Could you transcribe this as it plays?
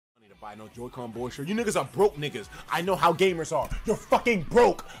buy no Joy-Con boy shirt. You niggas are broke niggas. I know how gamers are. You're fucking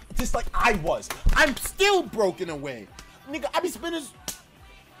broke. Just like I was. I'm still broke in a way. Nigga, I be spending...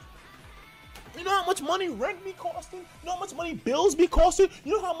 You know how much money rent be costing? You know how much money bills be costing?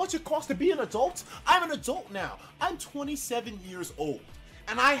 You know how much it costs to be an adult? I'm an adult now. I'm 27 years old.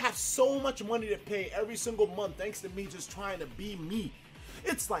 And I have so much money to pay every single month thanks to me just trying to be me.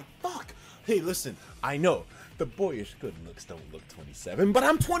 It's like, fuck. Hey, listen, I know the boyish good looks don't look 27, but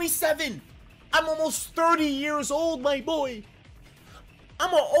I'm 27. I'm almost 30 years old, my boy.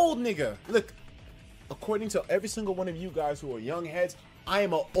 I'm an old nigga. Look, according to every single one of you guys who are young heads, I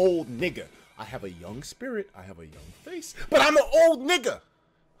am an old nigga. I have a young spirit, I have a young face, but I'm an old nigga.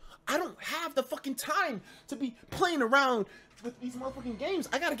 I don't have the fucking time to be playing around with these motherfucking games.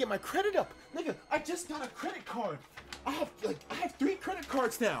 I gotta get my credit up. Nigga, I just got a credit card. I have 3 credit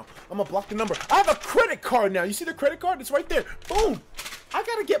cards now. I'm gonna block the number. I have a credit card now. You see the credit card? It's right there. Boom. I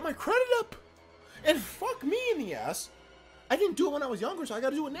gotta get my credit up. And fuck me in the ass. I didn't do it when I was younger, so I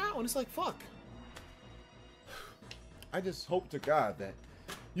gotta do it now. And it's like, fuck. I just hope to God that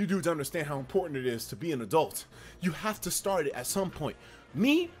you dudes understand how important it is to be an adult. You have to start it at some point.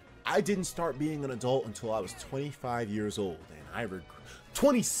 Me, I didn't start being an adult until I was 25 years old. And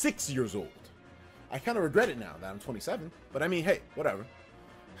 26 years old. I kind of regret it now that I'm 27. But I mean, hey, whatever.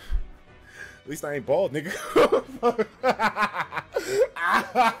 At least I ain't bald, nigga.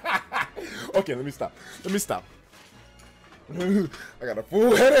 Okay, let me stop. Let me stop. I got a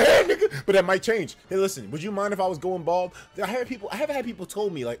full head of hair, nigga. But that might change. Hey, listen, would you mind if I was going bald? I have had people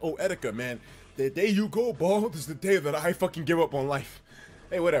told me, like, oh, Etika, man, the day you go bald is the day that I fucking give up on life.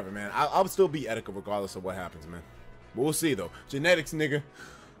 Hey, whatever, man. I'll still be Etika regardless of what happens, man. But we'll see, though. Genetics, nigga.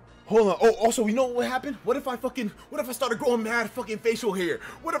 Hold on. Oh, also, you know what would happen? What if I started growing mad fucking facial hair?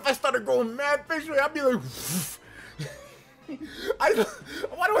 What if I started growing mad facial hair? I'd be like...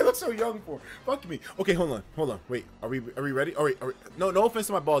 why do I look so young for? Fuck me. Okay, hold on. Wait, are we ready? All right. No offense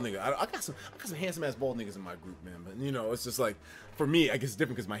to my bald nigga. I got some handsome ass bald niggas in my group, man. But you know, it's just like, for me, I guess it's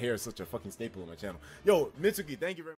different because my hair is such a fucking staple in my channel. Yo, Mitsuki, thank you very much.